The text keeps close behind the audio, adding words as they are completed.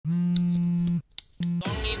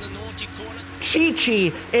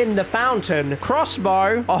Chi-Chi in the fountain.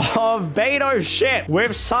 Crossbow of Beto's ship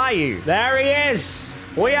with Sayu. There he is.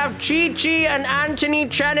 We have Chi-Chi and Anthony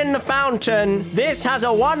Chen in the fountain. This has a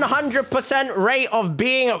 100% rate of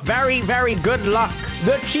being very, very good luck.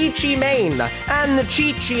 The Chi-Chi main and the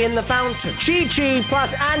Chi-Chi in the fountain. Chi-Chi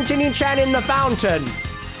plus Anthony Chen in the fountain.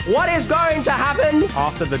 What is going to happen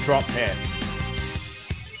after the drop here?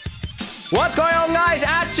 What's going on, guys?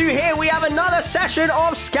 Atsu here. We have another session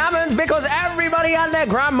of Scammons because everybody and their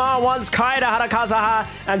grandma wants Kaida Harakazaha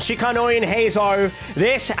and Shikanoi and Heizo.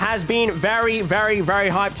 This has been very, very, very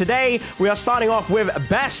hyped. Today, we are starting off with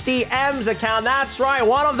Bestie M's account. That's right,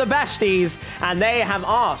 one of the besties. And they have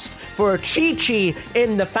asked for a Chi-Chi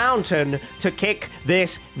in the fountain to kick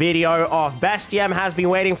this video off. Bestie M has been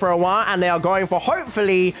waiting for a while, and they are going for,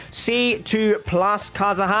 hopefully, C2 plus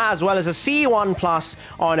Kazaha, as well as a C1 plus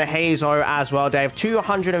on a Heizo as well. They have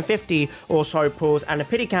 250 or so pulls, and the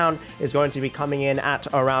pity count is going to be coming in at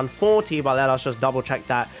around 40, but let us just double check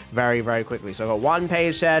that very, very quickly. So I've got 1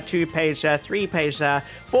 page there, 2 page there, 3 page there,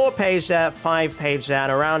 4 page there, 5 page there,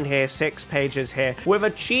 and around here, 6 pages here, with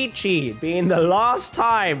a Chi-Chi being the last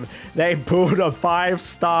time they pulled a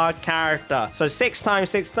 5-star character. So 6 times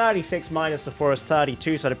 6, 36 minus the 4 is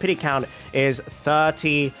 32. So the pity count is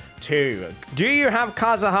 32. Do you have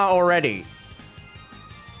Kazaha already?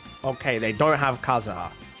 Okay, they don't have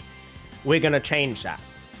Kazaha. We're going to change that.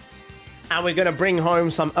 And we're going to bring home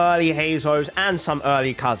some early Heizos and some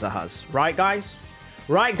early Kazahas. Right, guys?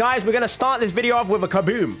 Right, guys? We're going to start this video off with a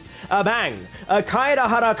kaboom. A bang. A Kaida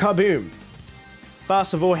Hara kaboom.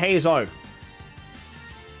 First of all, Heizo.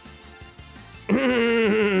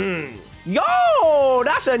 Yo,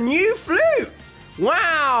 that's a new flute.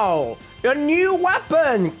 Wow, a new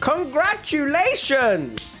weapon.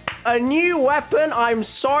 Congratulations. A new weapon. I'm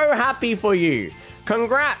so happy for you.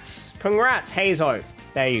 Congrats. Congrats, Heizo.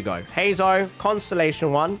 There you go. Heizo,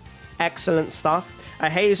 Constellation 1. Excellent stuff. A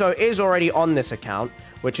Heizo is already on this account,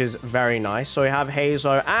 which is very nice. So we have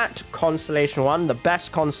Heizo at Constellation 1, the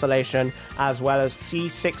best constellation, as well as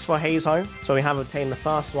C6 for Heizo. So we have obtained the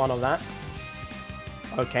first one of that.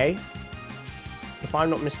 Okay. If I'm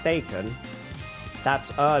not mistaken,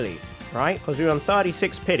 that's early, right? Because we were on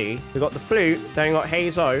 36 pity. We got the flute, then we got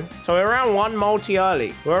Heizo. So we're around 1 multi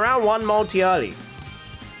early. We're around 1 multi early.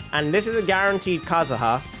 And this is a guaranteed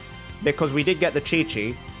Kazaha because we did get the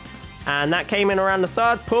Chi-Chi. And that came in around the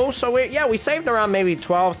 3rd pull. So we saved around maybe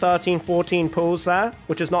 12, 13, 14 pulls there,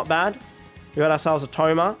 which is not bad. We got ourselves a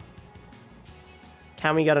Toma.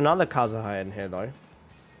 Can we get another Kazaha in here, though?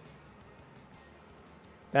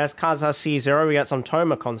 There's Kazaha C0. We got some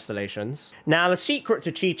Toma constellations. Now, the secret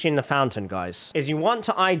to Chi-Chi in the fountain, guys, is you want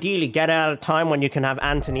to ideally get it at a time when you can have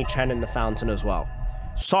Anthony Chen in the fountain as well.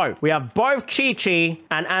 So, we have both Chi-Chi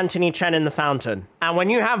and Anthony Chen in the fountain. And when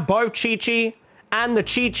you have both Chi-Chi and the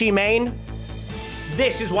Chi-Chi main,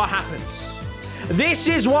 this is what happens. This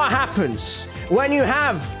is what happens when you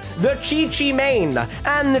have the Chi-Chi main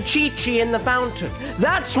and the Chi-Chi in the fountain.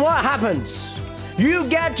 That's what happens. You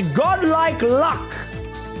get godlike luck.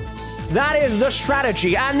 That is the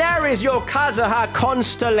strategy. And there is your Kazaha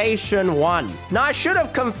Constellation 1. Now, I should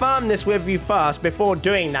have confirmed this with you first before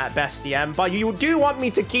doing that, Bestie M, but you do want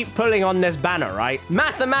me to keep pulling on this banner, right?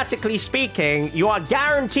 Mathematically speaking, you are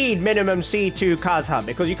guaranteed minimum C2 Kazaha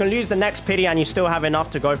because you can lose the next pity and you still have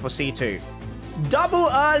enough to go for C2. Double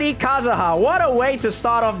early Kazaha. What a way to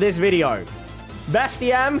start off this video.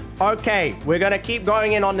 Bestie M, okay, we're going to keep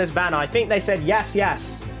going in on this banner. I think they said yes,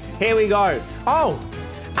 yes. Here we go. Oh,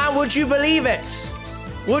 and would you believe it?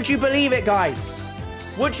 Would you believe it, guys?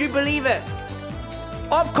 Would you believe it?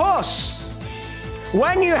 Of course.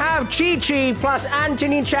 When you have Chi-Chi plus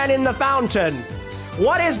Anthony Chen in the fountain,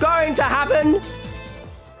 what is going to happen?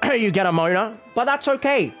 You get a Mona, but that's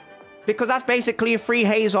okay. Because that's basically a free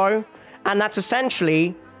Heizo, and that's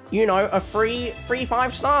essentially, you know, a free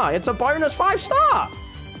 5-star. It's a bonus 5-star.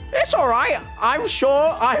 It's all right. I'm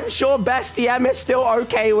sure Bestie M is still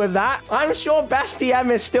okay with that. I'm sure Bestie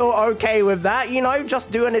M is still okay with that. You know,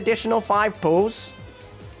 just do an additional 5 pulls.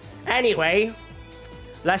 Anyway,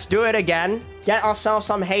 let's do it again. Get ourselves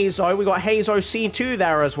some Heizo. We got Heizo C2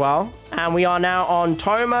 there as well. And we are now on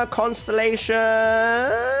Toma Constellation.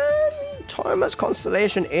 Toma's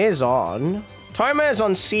Constellation is on. Toma is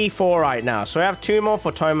on C4 right now. So we have 2 more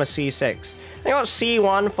for Toma C6. They got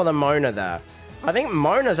C1 for the Mona there. I think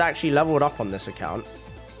Mona's actually leveled up on this account.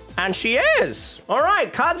 And she is. All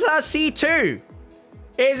right, Kazaha C2.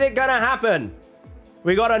 Is it going to happen?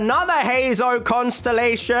 We got another Heizo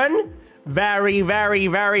Constellation. Very, very,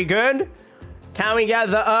 very good. Can we get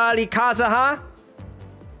the early Kazaha?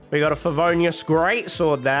 We got a Favonius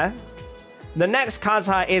Greatsword there. The next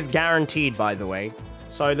Kazuha is guaranteed, by the way.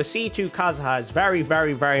 So the C2 Kazuha is very,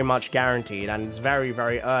 very, very much guaranteed, and it's very,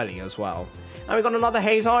 very early as well. And we got another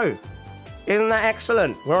Heizo. Isn't that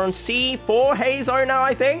excellent? We're on C4 Heizo now,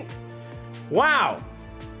 I think. Wow.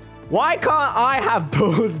 Why can't I have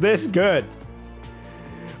pulls this good?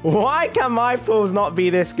 Why can my pulls not be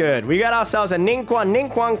this good? We got ourselves a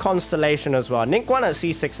Ningguang Constellation as well. Ningguang at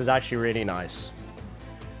C6 is actually really nice.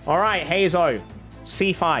 All right, Heizo.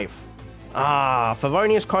 C5. Ah,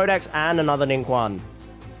 Favonius Codex and another Ningguang.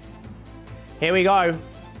 Here we go.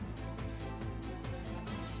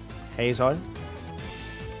 Heizo.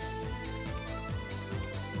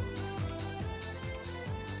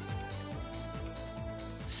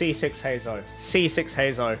 C6 Heizo. C6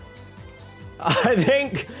 Heizo. I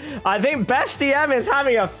think Best DM is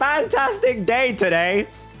having a fantastic day today.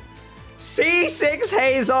 C6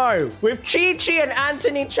 Heizo with Chi-Chi and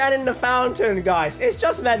Anthony Chen in the fountain, guys. It's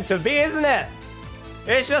just meant to be, isn't it?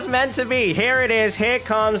 It's just meant to be. Here it is. Here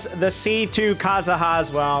comes the C2 Kazuha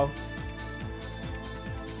as well.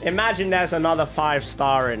 Imagine there's another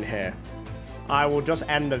 5-star in here. I will just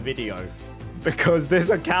end the video because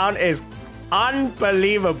this account is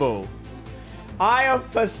unbelievable. Eye of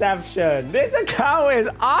Perception. This account is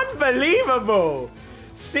unbelievable.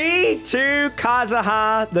 C2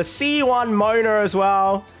 Kazuha, the C1 Mona as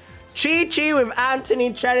well. Chi-Chi with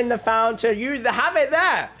Anthony Chen in the fountain. You have it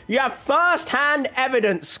there. You have first-hand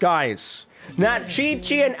evidence, guys, that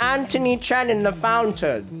Chi-Chi and Anthony Chen in the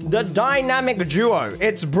fountain, the dynamic duo,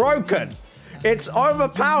 it's broken. It's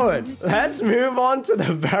overpowered. Let's move on to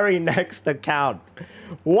the very next account.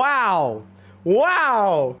 Wow.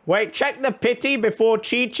 Wow! Wait, check the pity before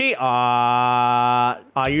Chi-Chi.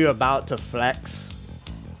 Are you about to flex?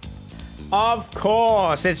 Of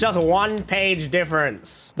course, it's just 1 page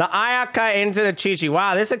difference. The Ayaka into the Chi-Chi.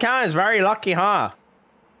 Wow, this account is very lucky, huh?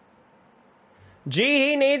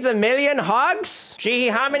 Gee, he needs 1 million hugs? Gee,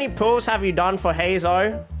 how many pulls have you done for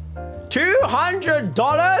Heizo?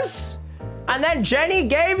 $200? And then Jenny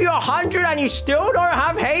gave you 100 and you still don't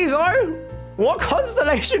have Heizo? What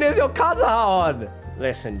constellation is your Kazuha on?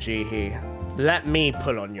 Listen, Jihi. Let me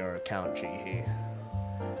pull on your account, Jihi.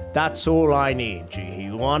 That's all I need,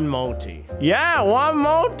 Jihi. 1 multi. Yeah, 1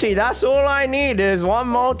 multi. That's all I need is 1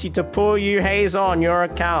 multi to pull you Heizo on your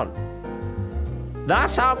account.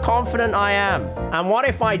 That's how confident I am. And what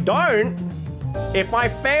if I don't? If I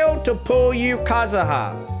fail to pull you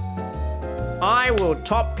Kazuha, I will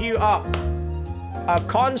top you up. A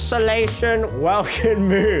consolation welcome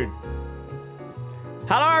mood.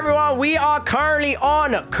 Hello everyone, we are currently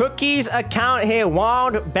on Cookie's account here,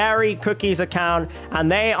 Wild Berry Cookie's account,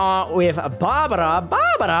 and they are with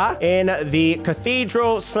Barbara in the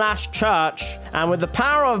cathedral/church, and with the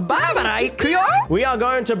power of Barbara, we are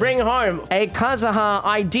going to bring home a Kazuha,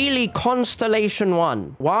 ideally Constellation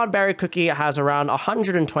 1. Wild Berry Cookie has around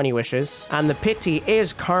 120 wishes, and the pity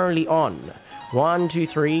is currently on 1, 2,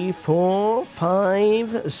 3, 4,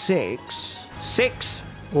 5, 6. 6.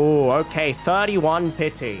 Oh, okay, 31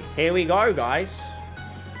 pity. Here we go, guys.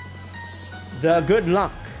 The good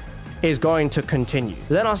luck is going to continue.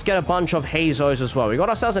 Let us get a bunch of Heizos as well. We got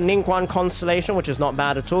ourselves a Ningguang Constellation, which is not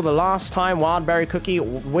bad at all. The last time Wildberry Cookie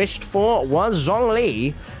wished for was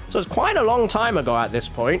Zhongli, so it's quite a long time ago at this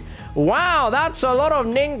point. Wow, that's a lot of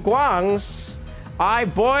Ningguangs. I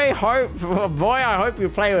hope you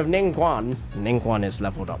play with Ningguang. Ningguang is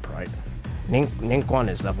leveled up, right? Ningguang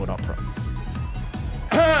is leveled up, right?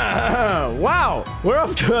 Wow, we're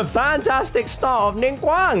off to a fantastic start of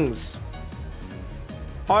Ningguangs.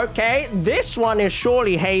 Okay, this one is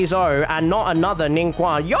surely Heizo and not another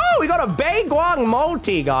Ningguang. Yo, we got a Beiguang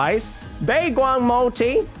multi, guys. Beiguang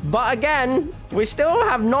multi. But again, we still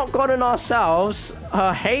have not gotten ourselves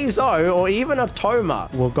a Heizo or even a Toma.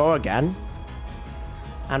 We'll go again.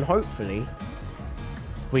 And hopefully,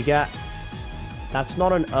 we get... That's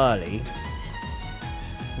not an early.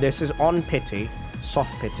 This is on pity.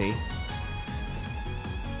 Soft pity.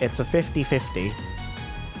 It's a 50-50.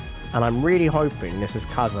 And I'm really hoping this is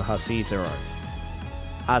Kazuha C0.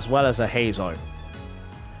 As well as a Heizo.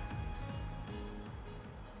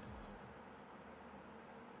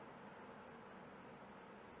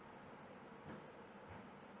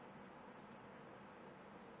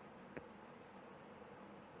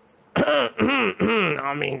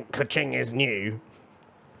 I mean, Kaching is new.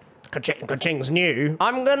 Kaching's new.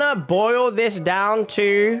 I'm gonna boil this down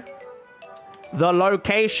to the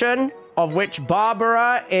location of which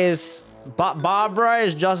Barbara is... But Barbara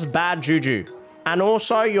is just bad juju. And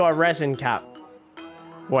also your resin cap.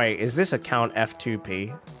 Wait, is this account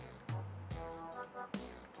F2P?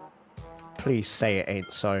 Please say it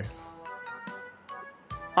ain't so.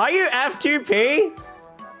 Are you F2P?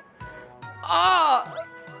 Oh!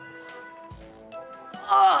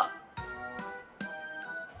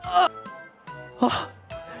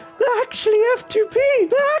 They're actually F2P!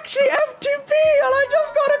 They're actually F2P! And I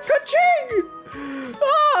just got a ka-ching!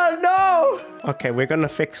 Oh, no! Okay, we're gonna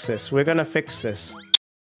fix this. We're gonna fix this.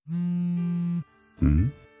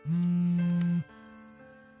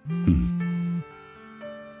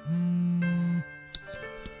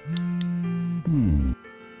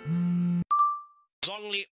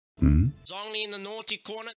 Zongli in the naughty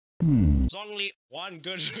corner. Zongli, one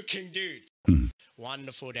good-looking dude.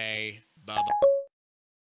 Wonderful day. Bye-bye.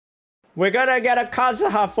 We're gonna get a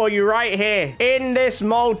Kazuha for you right here in this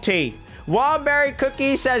multi. Wildberry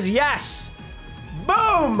Cookie says yes.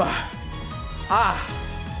 Boom!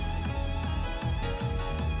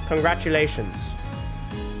 Congratulations.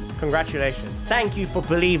 Congratulations. Thank you for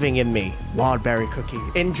believing in me, Wildberry Cookie.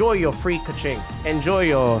 Enjoy your free ka-ching. Enjoy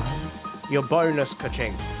your bonus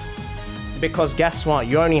ka-ching. Because guess what?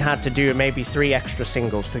 You only had to do maybe 3 extra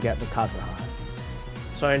singles to get the Kazuha.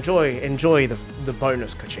 So enjoy the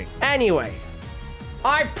bonus ka-ching. Anyway,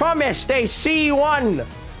 I promised a C1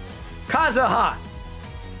 Kazuha.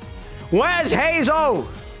 Where's Hazel?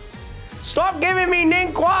 Stop giving me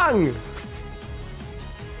Ninkwang.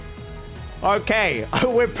 Okay,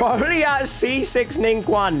 we're probably at C6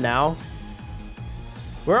 Ninkwang now.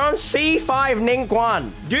 We're on C5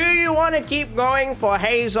 Ninkwang. Do you want to keep going for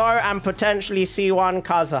Hazel and potentially C1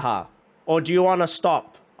 Kazuha? Or do you want to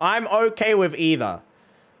stop? I'm okay with either.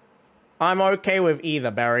 I'm okay with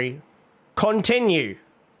either, Barry. Continue.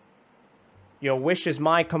 Your wish is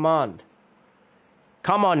my command.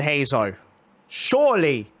 Come on, Hazel.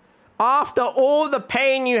 Surely, after all the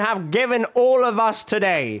pain you have given all of us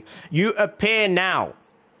today, you appear now.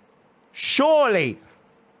 Surely,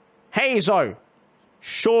 Hazel.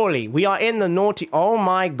 Surely, we are in the naughty... Oh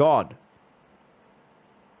my god.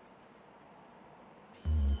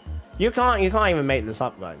 You can't even make this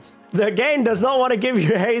up, guys. The game does not want to give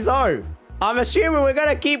you Hazel. I'm assuming we're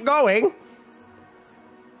gonna keep going.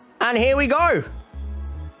 And here we go.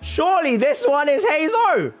 Surely this one is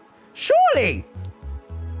Hazel. Surely.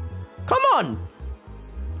 Come on.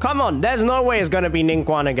 Come on. There's no way it's gonna be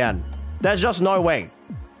Ninkwang again. There's just no way.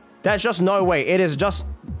 There's just no way. It is just...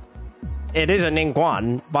 It is a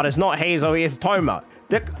Ninkwang, but it's not Hazel, it's Toma.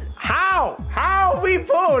 How? How have we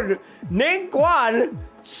pulled Ninkwang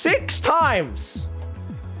 6 times?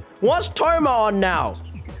 What's Toma on now?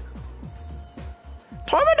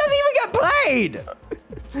 Toma doesn't even get played!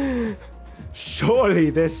 Surely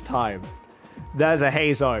this time, there's a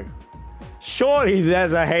Hazel. Surely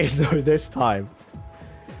there's a Hazel this time.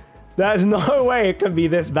 There's no way it can be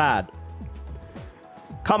this bad.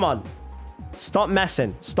 Come on. Stop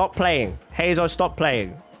messing. Stop playing. Hazel, stop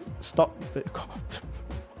playing. Stop. God.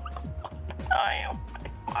 Why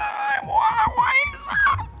is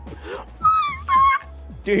that? Why is that?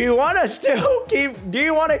 Do you want to still keep... Do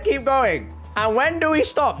you want to keep going? And when do we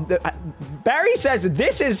stop? Barry says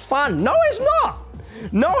this is fun. No, it's not.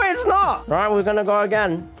 No, it's not. All right, we're going to go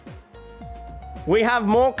again. We have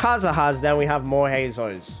more Kazuhas than we have more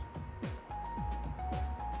Hazels.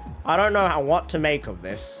 I don't know what to make of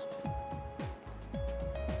this.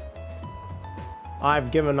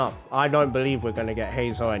 I've given up. I don't believe we're going to get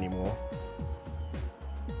Hazel anymore.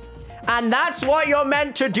 And that's what you're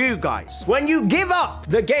meant to do, guys. When you give up,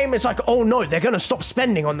 the game is like, oh no, they're going to stop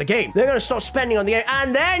spending on the game. They're going to stop spending on the game.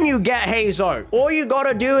 And then you get Hazel. All you got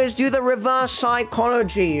to do is do the reverse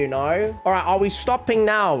psychology, you know? All right, are we stopping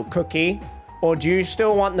now, Cookie? Or do you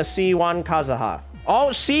still want the C1 Kazuha? Oh,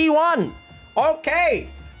 C1. Okay.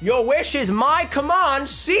 Your wish is my command.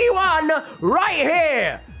 C1 right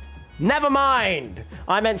here. Never mind.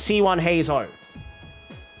 I meant C1 Hazel.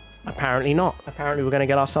 Apparently not. Apparently we're going to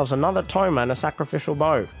get ourselves another Toma and a sacrificial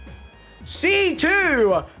bow.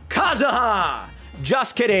 C2 Kazuha.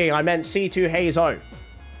 Just kidding. I meant C2 Hazel.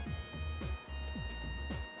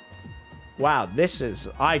 Wow, this is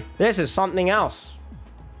something else.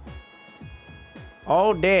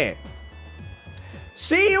 Oh dear.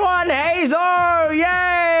 C1 Hazel!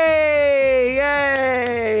 Yay!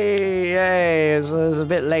 Yay! Yay! It's a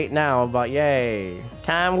bit late now, but yay.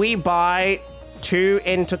 Can we buy 2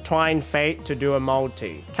 Intertwined Fate to do a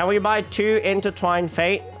multi? Can we buy 2 Intertwined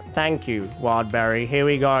Fate? Thank you, Wildberry. Here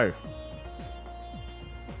we go.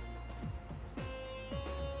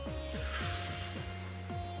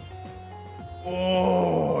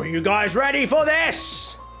 Oh, you guys ready for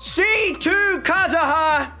this? C2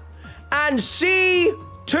 Kazuha and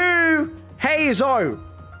C2 Hazel.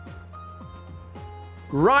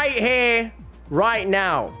 Right here, right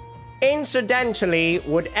now. Incidentally,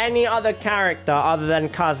 would any other character other than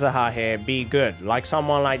Kazuha here be good? Like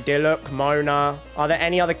someone like Diluc, Mona? Are there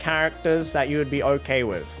any other characters that you would be okay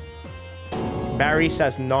with? Barry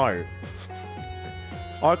says no.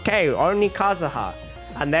 Okay, only Kazuha.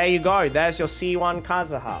 And there you go. There's your C1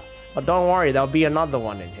 Kazuha. But don't worry, there'll be another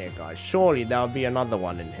one in here, guys. Surely there'll be another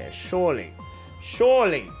one in here. Surely.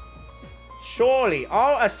 Surely. Surely.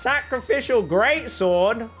 Oh, a sacrificial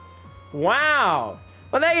greatsword. Wow.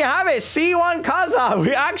 Well, there you have it. C1 Kazuha.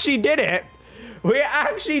 We actually did it. We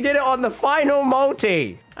actually did it on the final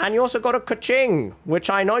multi. And you also got a Kaching, which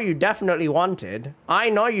I know you definitely wanted. I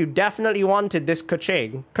know you definitely wanted this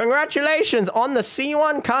Kaching. Congratulations on the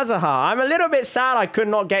C1 Kazuha. I'm a little bit sad I could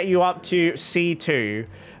not get you up to C2.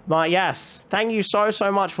 But yes, thank you so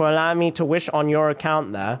much for allowing me to wish on your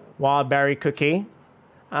account there, Wild Berry Cookie.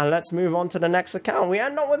 And let's move on to the next account. We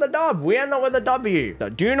end up with a dub. We end up with a W.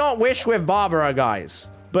 Do not wish with Barbara, guys.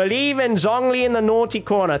 Believe in Zhongli in the naughty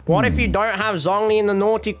corner. What if you don't have Zhongli in the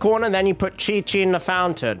naughty corner, then you put Chi-Chi in the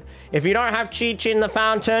fountain? If you don't have Chi-Chi in the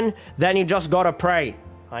fountain, then you just gotta pray.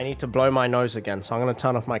 I need to blow my nose again, so I'm gonna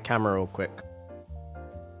turn off my camera real quick.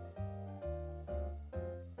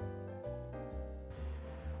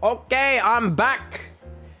 Okay, I'm back.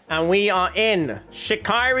 And we are in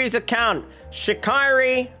Shikari's account.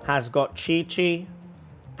 Shikari has got Chi-Chi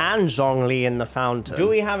and Zhongli in the fountain. Do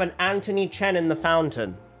we have an Anthony Chen in the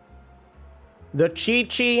fountain? The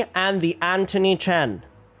Chi-Chi and the Anthony Chen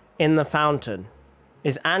in the fountain.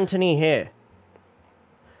 Is Anthony here?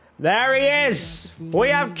 There he is! We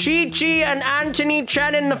have Chi-Chi and Anthony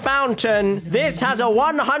Chen in the fountain. This has a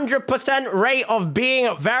 100% rate of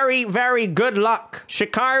being very good luck.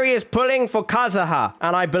 Shikari is pulling for Kazuha,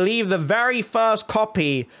 and I believe the very first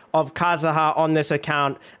copy of Kazuha on this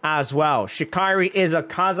account as well. Shikari is a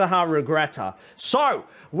Kazuha regretter. So,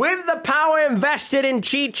 with the power invested in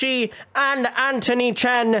Chi-Chi and Anthony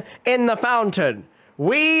Chen in the fountain,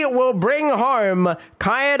 we will bring home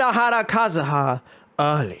Kaedahara Kazuha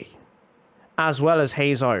early, as well as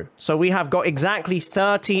Heizo. So we have got exactly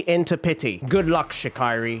 30 into pity. Good luck,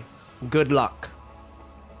 Shikari. Good luck.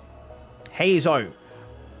 Heizo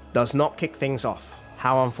does not kick things off.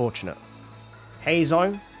 How unfortunate.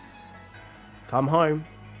 Heizo, come home.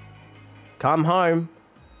 Come home.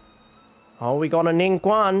 Oh, we got a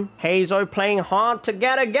Ningguan. Heizo playing hard to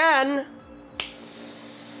get again.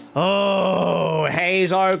 Oh,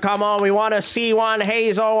 Heizo, come on. We want a C1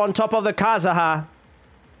 Heizo on top of the Kazuha.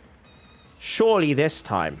 Surely this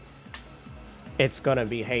time, it's gonna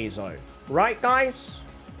be Heizo. Right, guys?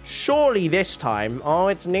 Surely this time. Oh,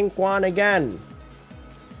 it's Ningguan again.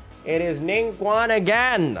 It is Ningguan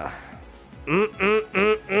again.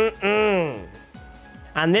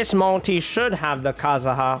 And this multi should have the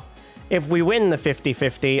Kazuha if we win the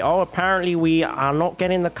 50-50. Oh, apparently we are not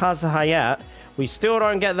getting the Kazuha yet. We still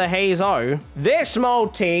don't get the Heizo. This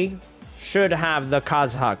multi should have the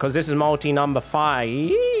Kazuha, because this is multi number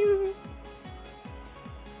 5.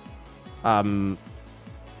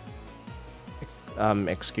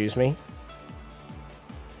 Excuse me.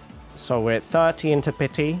 So we're at 30 into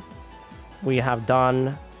pity. We have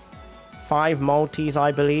done 5 multis,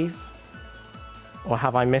 I believe. Or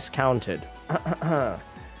have I miscounted?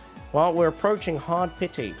 Well, we're approaching hard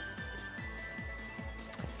pity.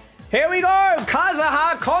 Here we go!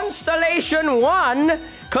 Kazuha Constellation 1!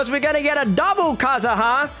 Because we're gonna get a double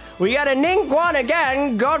Kazuha. We get a Ningguan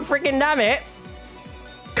again. God freaking damn it.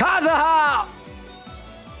 Kazuha!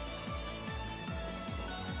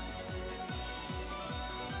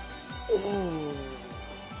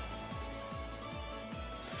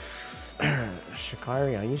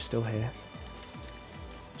 Shikari, are you still here?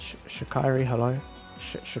 Shikari, hello?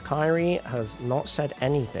 Shikari has not said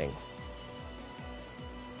anything.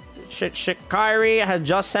 Shikari has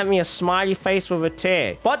just sent me a smiley face with a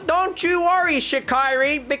tear. But don't you worry,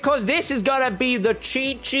 Shikari, because this is gonna be the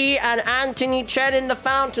Chi-Chi and Anthony Chen in the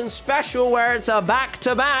fountain special where it's a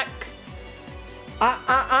back-to-back.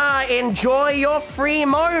 Enjoy your free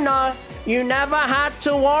Mona. You never had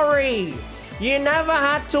to worry. You never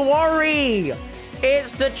had to worry.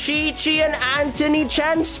 It's the Chi-Chi and Anthony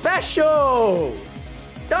Chen special.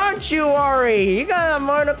 Don't you worry. You got a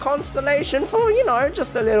Mona Constellation for, you know,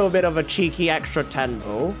 just a little bit of a cheeky extra 10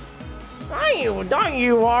 ball. Don't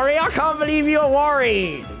you worry. I can't believe you're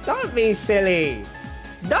worried. Don't be silly.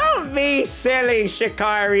 Don't be silly,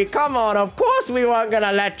 Shikari. Come on. Of course we weren't going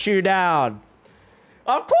to let you down.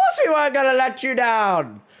 Of course we weren't going to let you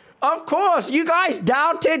down. Of course. You guys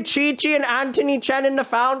doubted Chi-Chi and Anthony Chen in the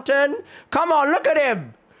fountain. Come on. Look at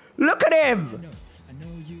him. Look at him.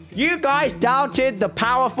 You guys doubted the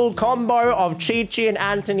powerful combo of Chi-Chi and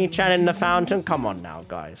Anthony Chen in the fountain. Come on now,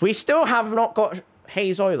 guys. We still have not got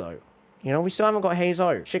Heizo, though. You know, we still haven't got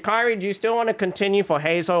Heizo. Shikari, do you still want to continue for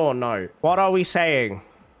Heizo or no? What are we saying?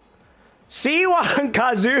 C1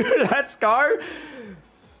 Kazoo, let's go.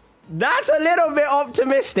 That's a little bit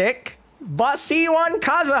optimistic. But C1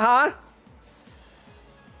 Kazuha,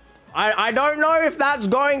 I don't know if that's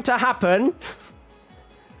going to happen.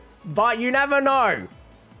 But you never know.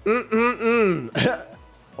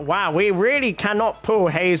 Wow, we really cannot pull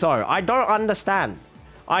Heizo. I don't understand.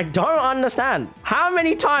 I don't understand. How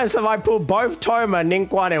many times have I pulled both Toma and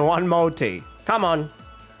Ningguang in one multi? Come on.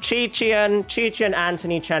 Chi-Chi and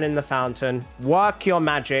Anthony Chen in the fountain. Work your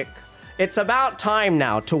magic. It's about time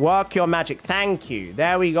now to work your magic. Thank you.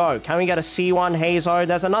 There we go. Can we get a C1 Heizo?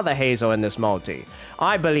 There's another Heizo in this multi.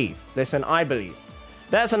 I believe. Listen, I believe.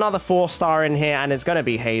 There's another 4-star in here, and it's going to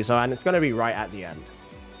be Heizo, and it's going to be right at the end.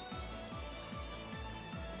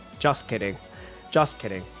 Just kidding. Just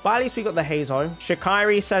kidding. But at least we got the Heizo.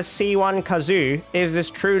 Shikari says C1 Kazoo. Is this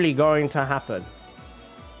truly going to happen?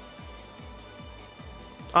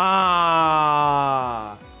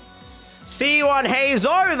 Ah. C1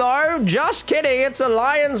 Heizo, though. Just kidding. It's a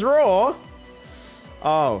Lion's Roar.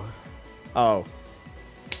 Oh. Oh.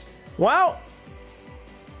 Well.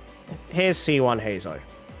 Here's C1 Heizo.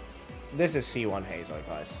 This is C1 Heizo,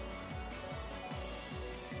 guys.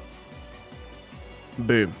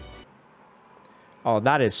 Boom. Oh,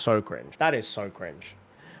 that is so cringe. That is so cringe.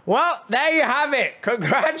 Well, there you have it.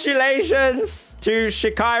 Congratulations to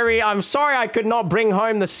Shikari. I'm sorry I could not bring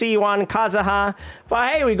home the C1 Kazuha. But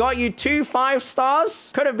hey, we got you 2 5-stars.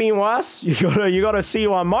 Could have been worse. You got a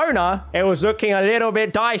C1 Mona. It was looking a little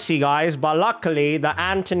bit dicey, guys. But luckily, the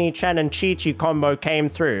Anthony Chen and Chi-Chi combo came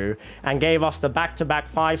through and gave us the back-to-back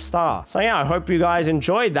 5-star. So yeah, I hope you guys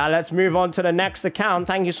enjoyed that. Let's move on to the next account.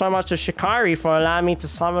 Thank you so much to Shikari for allowing me to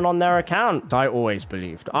summon on their account. I always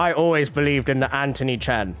believed in the Anthony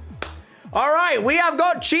Chen. All right, we have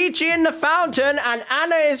got Chi-Chi in the fountain, and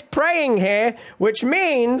Anna is praying here, which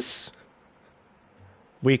means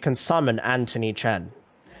we can summon Anthony Chen.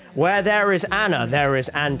 Where there is Anna, there is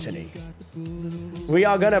Anthony. We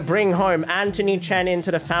are going to bring home Anthony Chen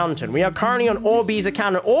into the fountain. We are currently on Orbee's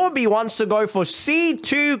account, and Orbee wants to go for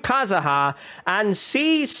C2 Kazuha and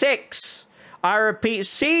C6. I repeat,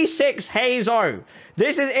 C6 Heizo.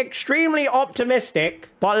 This is extremely optimistic,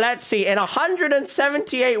 but let's see. In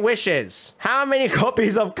 178 wishes, how many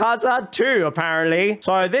copies of Kazuha? 2, apparently.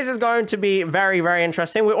 So this is going to be very, very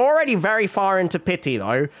interesting. We're already very far into Pity,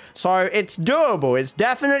 though. So it's doable. It's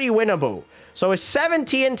definitely winnable. So we're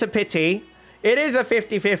 70 into Pity. It is a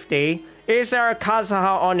 50-50. Is there a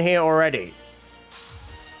Kazuha on here already?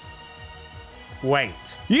 Wait.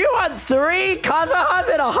 You had 3 Kazuhas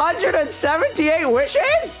in 178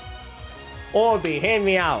 wishes? Orbee, hear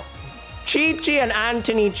me out. Chi-Chi and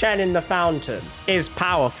Anthony Chen in the fountain is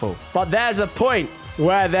powerful. But there's a point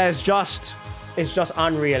where it's just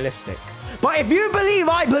unrealistic. But if you believe,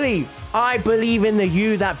 I believe. I believe in the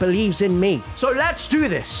you that believes in me. So let's do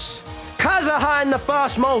this. Kazuha in the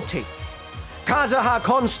first multi. Kazuha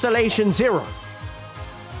Constellation 0.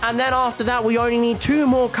 And then after that, we only need 2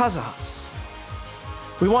 more Kazuhas.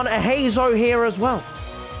 We want a Heizo here as well.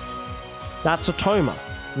 That's a Toma,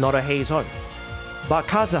 not a Heizo. But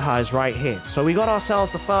Kazuha is right here. So we got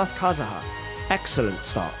ourselves the first Kazuha. Excellent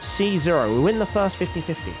start. C0. We win the first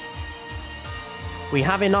 50-50. We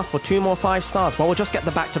have enough for 2 more 5-stars, but we'll just get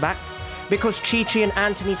the back-to-back. Because Chi-Chi and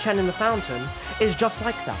Anthony Chen in the fountain is just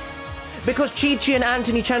like that. Because Chi-Chi and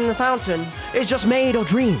Anthony Chen in the fountain is just made of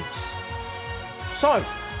dreams. So,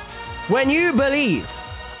 when you believe,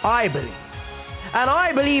 I believe. And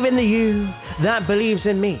I believe in the you that believes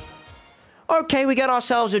in me. Okay, we get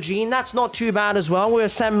ourselves a gene. That's not too bad as well. We're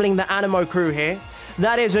assembling the Animo crew here.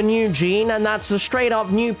 That is a new gene, and that's a straight-up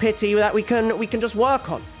new Pity that we can just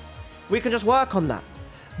work on. We can just work on that.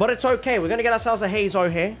 But it's okay. We're going to get ourselves a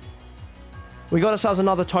Heizo here. We got ourselves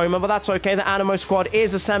another Toma, but that's okay. The Animo squad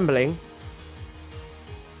is assembling.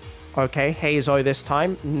 Okay, Heizo this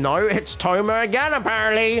time. No, it's Toma again,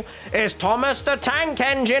 apparently. It's Thomas the Tank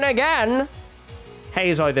Engine again.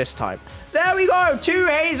 Heizo this time. There we go. 2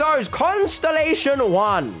 Heizos. Constellation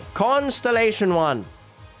 1. Constellation 1.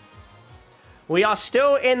 We are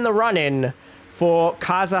still in the run-in for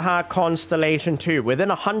Kazuha Constellation 2 within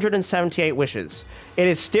 178 wishes. It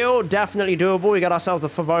is still definitely doable. We got ourselves the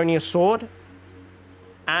Favonius Sword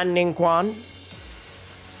and Ningguang.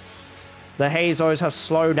 The Heizos have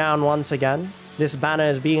slowed down once again. This banner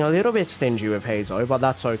is being a little bit stingy with Heizo, but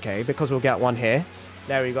that's okay because we'll get one here.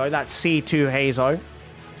 There we go. That's C2 Heizo.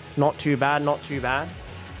 Not too bad, not too bad.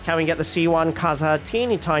 Can we get the C1 Kaza a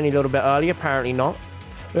teeny tiny little bit early? Apparently not.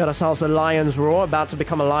 We got ourselves the Lion's Roar, about to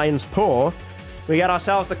become a Lion's Paw. We get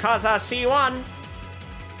ourselves the Kaza C1.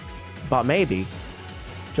 But maybe,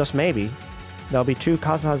 just maybe, there'll be 2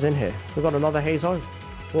 Kazas in here. We got another Heizo.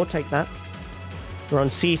 We'll take that. We're on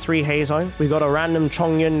C3 Heizo. We got a random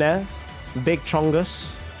Chongyun there. Big Chongus.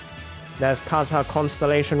 There's Kaza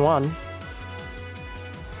Constellation 1.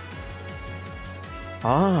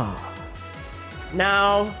 Ah.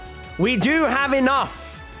 Now, we do have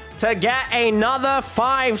enough to get another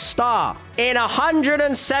 5-star in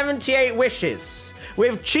 178 wishes.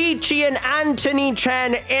 With Chi-Chi and Anthony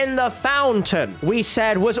Chen in the fountain. We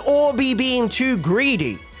said, was Orbi being too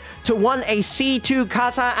greedy to want a C2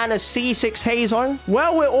 Kaza and a C6 Heizo?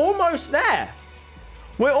 Well, we're almost there.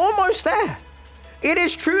 We're almost there. It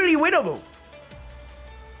is truly winnable.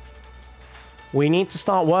 We need to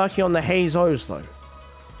start working on the Heizos, though.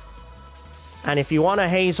 And if you want a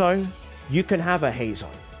Heizo, you can have a Heizo.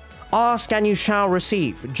 Ask and you shall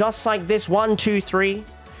receive. Just like this 1, 2, 3.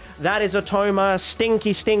 That is a Toma.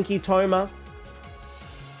 Stinky, stinky Toma.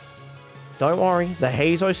 Don't worry. The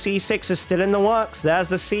Heizo C6 is still in the works. There's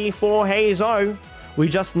the C4 Heizo. We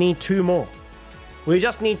just need 2 more. We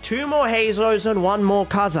just need 2 more Heizos and 1 more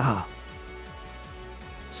Kazuha.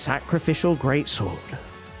 Sacrificial Greatsword.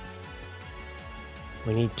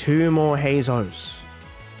 We need 2 more Heizos.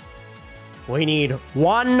 We need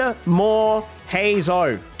 1 more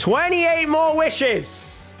Heizo. 28 more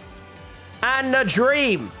wishes. And the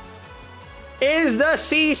dream. Is the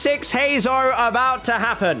C6 Heizo about to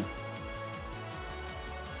happen?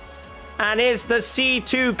 And is the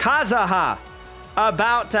C2 Kazuha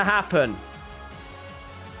about to happen?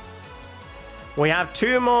 We have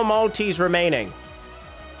 2 more multis remaining.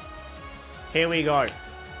 Here we go.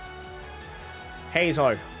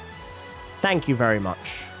 Heizo. Thank you very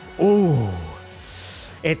much. Ooh.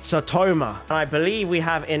 It's a Toma. I believe we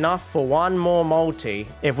have enough for 1 more multi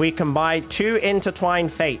if we can buy 2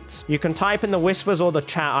 intertwined fates. You can type in the whispers or the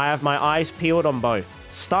chat. I have my eyes peeled on both.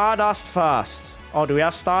 Stardust first. Oh, do we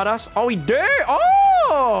have Stardust? Oh, we do!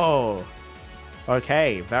 Oh!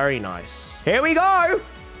 Okay, very nice. Here we go!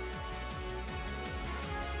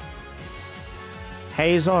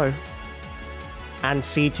 Heizo and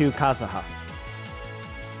C2 Kazuha.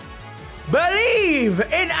 Believe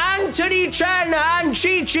in Anthony Chen and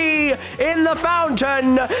Chi-Chi in the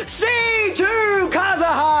fountain. C2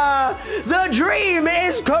 Kazuha! The dream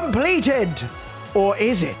is completed. Or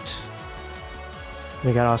is it?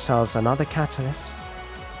 We got ourselves another catalyst.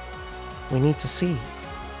 We need to see.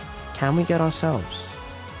 Can we get ourselves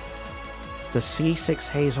the C6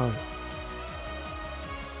 Heizo?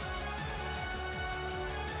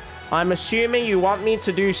 I'm assuming you want me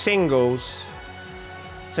to do singles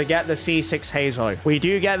to get the C6 Heizo. We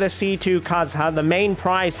do get the C2 Kazuha. The main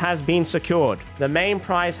prize has been secured. The main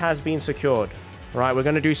prize has been secured. Right, we're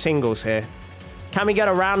going to do singles here. Can we get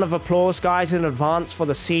a round of applause, guys, in advance for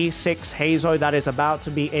the C6 Heizo that is about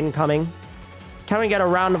to be incoming? Can we get a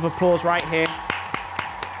round of applause right here?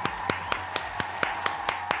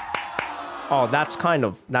 Oh, that's kind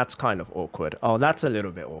of awkward. Oh, that's a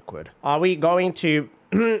little bit awkward. Are we going to...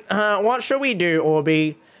 what should we do,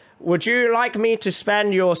 Orbi? Would you like me to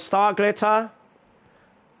spend your star glitter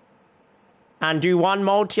and do 1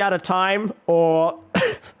 multi at a time? Or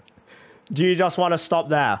do you just want to stop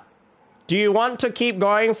there? Do you want to keep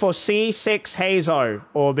going for C6 Heizo,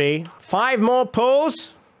 Orbi? 5 more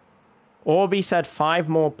pulls? Orbi said 5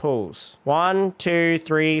 more pulls. 1, 2,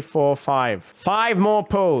 3, 4, 5. 5 more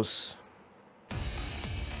pulls.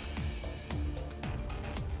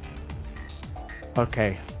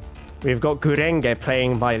 Okay. We've got Gurenge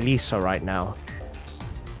playing by Lisa right now.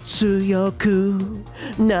 Tsuyoku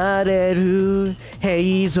nareru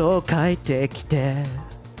Heizo kaite kite.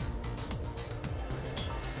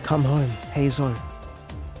 Come home, Heizo.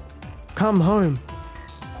 Come home.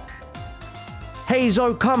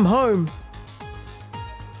 Heizo, come home.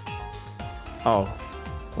 Oh.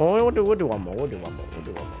 Well, we'll do one more. We'll do one more.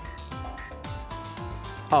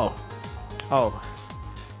 Oh. Oh.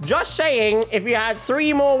 Just saying, if you had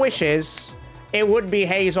 3 more wishes, it would be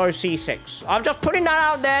Heizo C6. I'm just putting that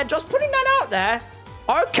out there. Just putting that out there.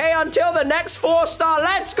 Okay, until the next 4-star.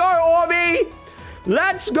 Let's go, Orbi.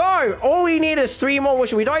 Let's go. All we need is 3 more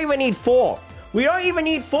wishes. We don't even need 4. We don't even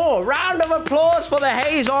need 4. Round of applause for the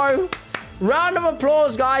Heizo. Round of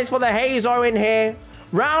applause, guys, for the Heizo in here.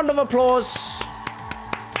 Round of applause.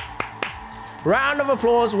 Round of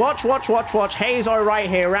applause. Watch. Heizo right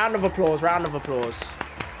here. Round of applause. Round of applause.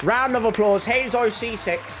 Round of applause. Heizo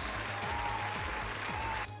C6.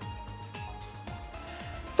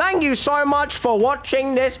 Thank thank you so much for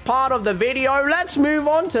watching this part of the video. Let's move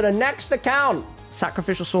on to the next account.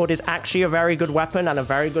 Sacrificial Sword is actually a very good weapon and a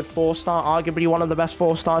very good 4-star. Arguably one of the best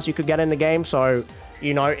 4-stars you could get in the game. So,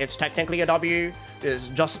 you know, it's technically a W. It's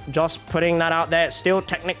just putting that out there. It's still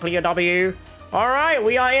technically a W. All right,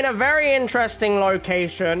 we are in a very interesting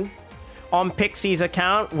location on Pixie's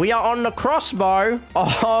account. We are on the crossbow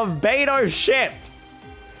of Beto's ship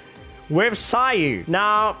with Sayu.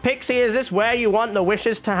 Now, Pixie, is this where you want the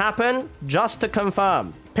wishes to happen? Just to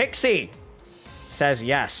confirm. Pixie says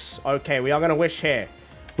yes. Okay, we are going to wish here.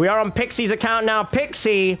 We are on Pixie's account now.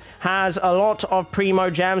 Pixie has a lot of primo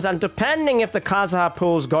gems, and depending if the Kazuha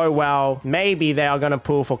pulls go well, maybe they are going to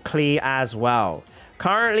pull for Klee as well.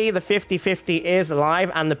 Currently, the 50-50 is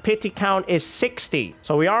live, and the pity count is 60.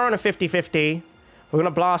 So we are on a 50-50. We're going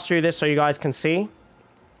to blast through this so you guys can see.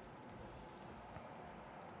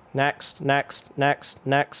 Next, next, next,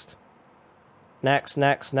 next. Next,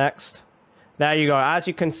 next, next. There you go. As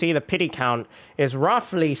you can see, the pity count is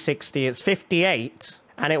roughly 60. It's 58.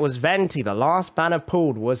 And it was Venti. The last banner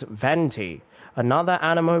pulled was Venti. Another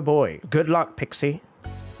Animo boy. Good luck, Pixie.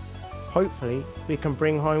 Hopefully, we can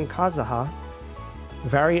bring home Kazuha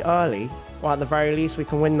very early. Or at the very least, we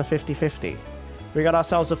can win the 50-50. We got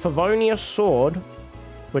ourselves a Favonius sword,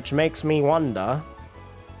 which makes me wonder...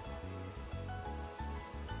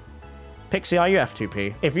 Pixie, are you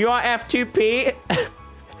F2P? If you are F2P...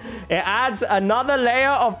 It adds another layer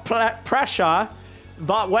of pressure,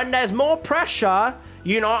 but when there's more pressure,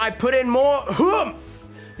 you know, I put in more oomph.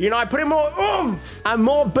 You know, I put in more oomph and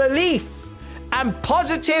more belief and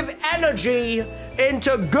positive energy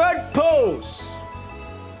into good pulls.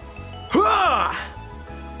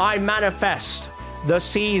 I manifest the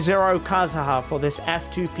C0 Kazuha for this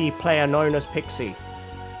F2P player known as Pixie.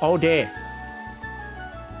 Oh dear.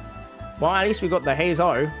 Well, at least we got the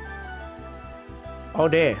Hazo. Oh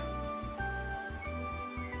dear.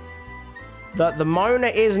 The Mona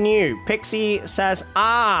is new. Pixie says,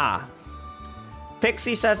 ah.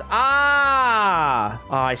 Pixie says, ah.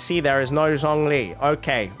 Oh, I see there is no Zhongli.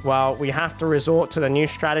 Okay, well, we have to resort to the new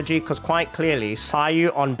strategy because quite clearly,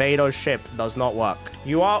 Sayu on Beto's ship does not work.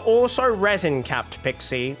 You are also resin-capped,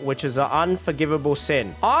 Pixie, which is an unforgivable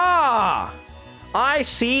sin. Ah! I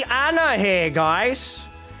see Anna here, guys.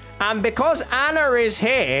 And because Anna is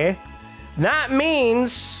here, that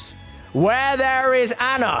means where there is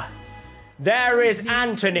Anna, there is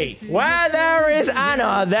Anthony. Where there is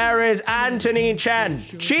Anna, there is Anthony Chen.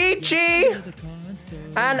 Chi-Chi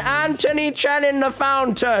and Anthony Chen in the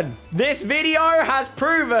fountain. This video has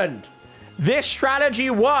proven this strategy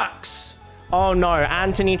works. Oh no,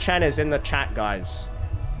 Anthony Chen is in the chat, guys.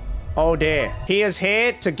 Oh dear. He is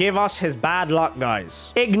here to give us his bad luck,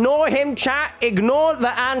 guys. Ignore him, chat. Ignore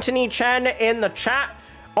the Anthony Chen in the chat.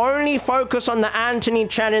 Only focus on the Anthony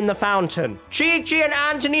Chen in the fountain. Chi-Chi and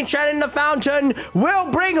Anthony Chen in the fountain will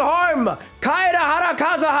bring home Kaedahara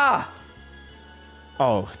Kazuha.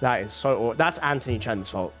 Oh, that is so... That's Anthony Chen's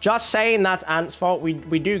fault. Just saying that's Ant's fault.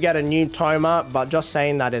 We do get a new Toma, but just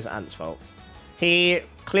saying that is Ant's fault. He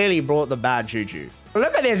clearly brought the bad juju.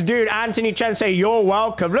 Look at this dude, Anthony Chen, say, you're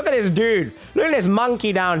welcome. Look at this dude. Look at this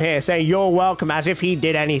monkey down here saying, you're welcome, as if he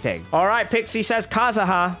did anything. All right, Pixie says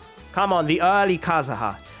Kazuha. Come on, the early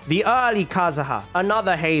Kazuha. The early Kazuha.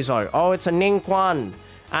 Another Hazo. Oh, it's a Ningguang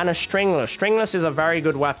and a Stringless. Stringless is a very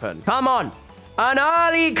good weapon. Come on. An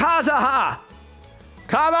early Kazuha.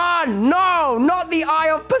 Come on. No, not the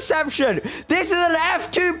Eye of Perception. This is an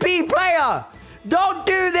F2P player. Don't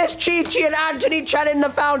do this, Chi-Chi and Anthony Chen in the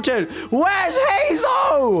fountain. Where's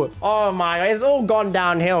Hazo? Oh my, it's all gone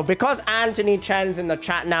downhill. Because Anthony Chen's in the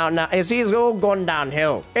chat now, he's all gone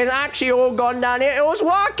downhill. It's actually all gone downhill. It was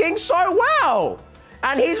working so well.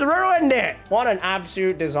 And he's ruined it. What an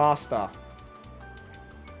absolute disaster.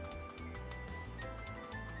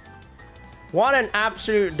 What an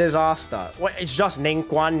absolute disaster. It's just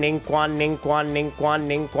Ningguang, Ningguang, Ningguang, Ningguang,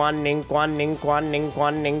 Ningguang, Ningguang, Ningguang,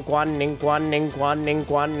 Ningguang, Ningguang, Ningguang, Ningguang,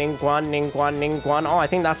 Ningguang, Ningguang, Ningguang, Ningguang. Oh, I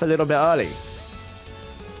think that's a little bit early.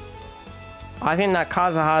 I think that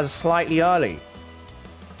Kazuha is slightly early.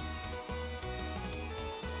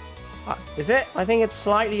 Is it? I think it's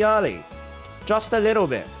slightly early. Just a little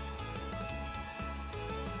bit.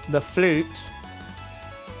 The flute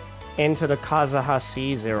into the Kazuha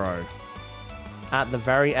C0. At the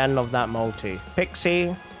very end of that multi.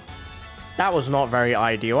 Pixie, that was not very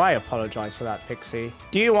ideal. I apologize for that, Pixie.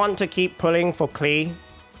 Do you want to keep pulling for Klee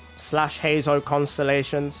 / Hazo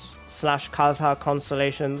constellations / Kazuha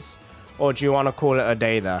constellations? Or do you want to call it a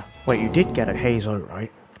day there? Wait, you did get a Hazo,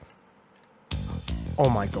 right? Oh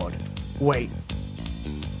my god. Wait.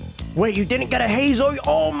 Wait, you didn't get a Hazo?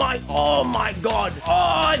 Oh my God. Oh,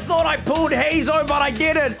 I thought I pulled Hazo, but I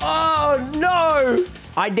didn't. Oh no.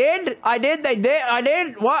 I did. I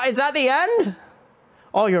did. What, is that the end?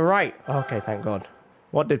 Oh, you're right. Okay, thank God.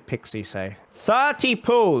 What did Pixie say? 30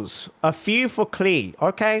 pulls, a few for Klee.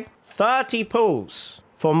 Okay, 30 pulls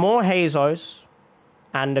for more Hazos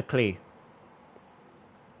and a Klee.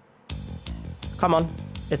 Come on,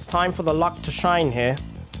 it's time for the luck to shine here.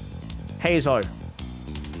 Hazo.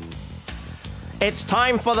 It's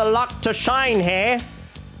time for the luck to shine here.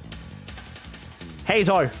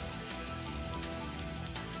 Hazo.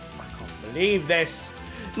 I can't believe this.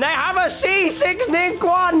 They have a C6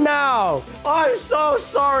 Ningguang now. I'm so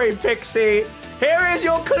sorry, Pixie. Here is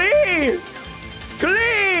your Klee.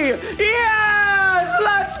 Klee. Yes,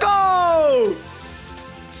 let's go.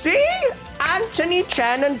 See? Anthony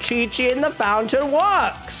Chen and Chi-Chi in the fountain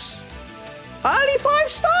works. Early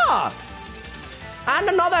 5-star. And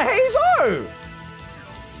another Hazo.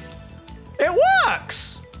 It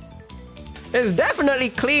works. It's definitely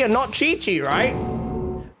Klee and not Chi-Chi, right?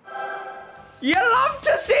 You love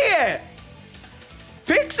to see it!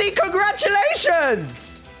 Pixie,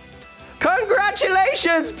 congratulations!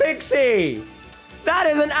 Congratulations, Pixie! That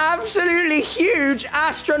is an absolutely huge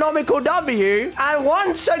astronomical W. And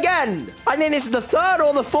once again, I think this is the third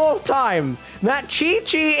or the fourth time that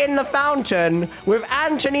Chi-Chi in the fountain with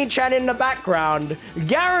Anthony Chen in the background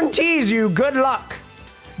guarantees you good luck.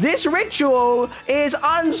 This ritual is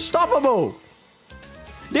unstoppable.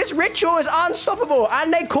 This ritual is unstoppable,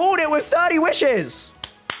 and they called it with 30 wishes.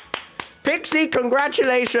 Pixie,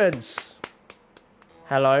 congratulations.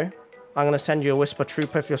 Hello. I'm going to send you a Whisper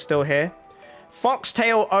Trooper if you're still here.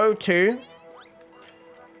 Foxtail02.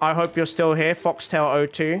 I hope you're still here,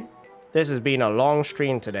 Foxtail02. This has been a long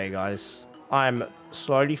stream today, guys. I'm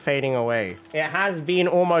slowly fading away. It has been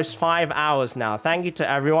almost 5 hours now. Thank you to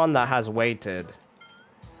everyone that has waited.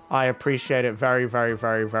 I appreciate it very, very,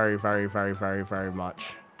 very, very, very, very, very, very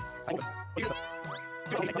much.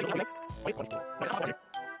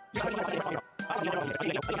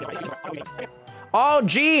 Oh,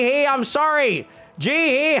 Jihee, I'm sorry.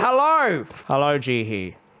 Jihee, hello. Hello,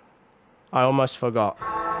 Jihee. I almost forgot.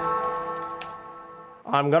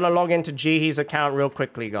 I'm gonna log into Jihee's account real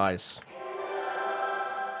quickly, guys.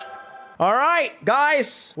 All right,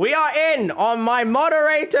 guys, we are in on my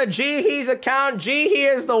moderator Jihee's account. Jihee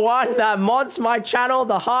is the one that mods my channel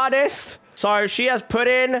the hardest. So she has put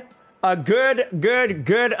in a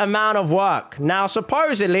good amount of work. Now,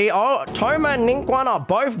 supposedly, Toma and Ningguang are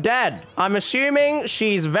both dead. I'm assuming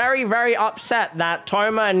she's very, very upset that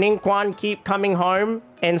Toma and Ningguang keep coming home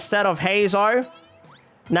instead of Hazo.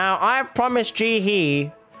 Now, I have promised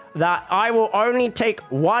Jihee that I will only take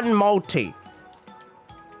one multi.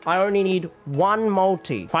 I only need one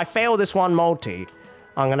multi. If I fail this one multi,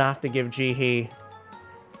 I'm gonna have to give Jihee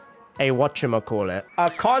a whatchamacallit. A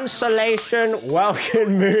consolation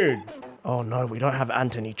welcome moon. Oh no, we don't have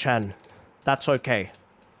Anthony Chen. That's okay.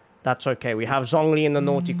 That's okay. We have Zhongli in the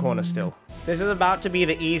naughty corner still. This is about to be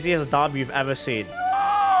the easiest dub you've ever seen.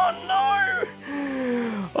 Oh no!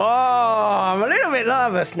 Oh, I'm a little bit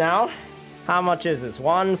nervous now. How much is this?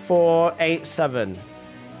 1487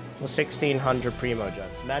 for 1600 primo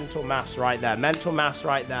gems. Mental maths right there. Mental maths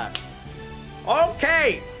right there.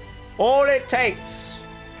 Okay. All it takes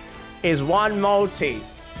is one multi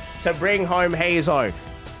to bring home Hazo.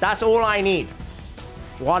 That's all I need.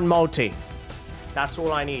 One multi. That's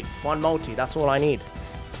all I need. One multi. That's all I need.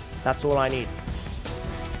 That's all I need.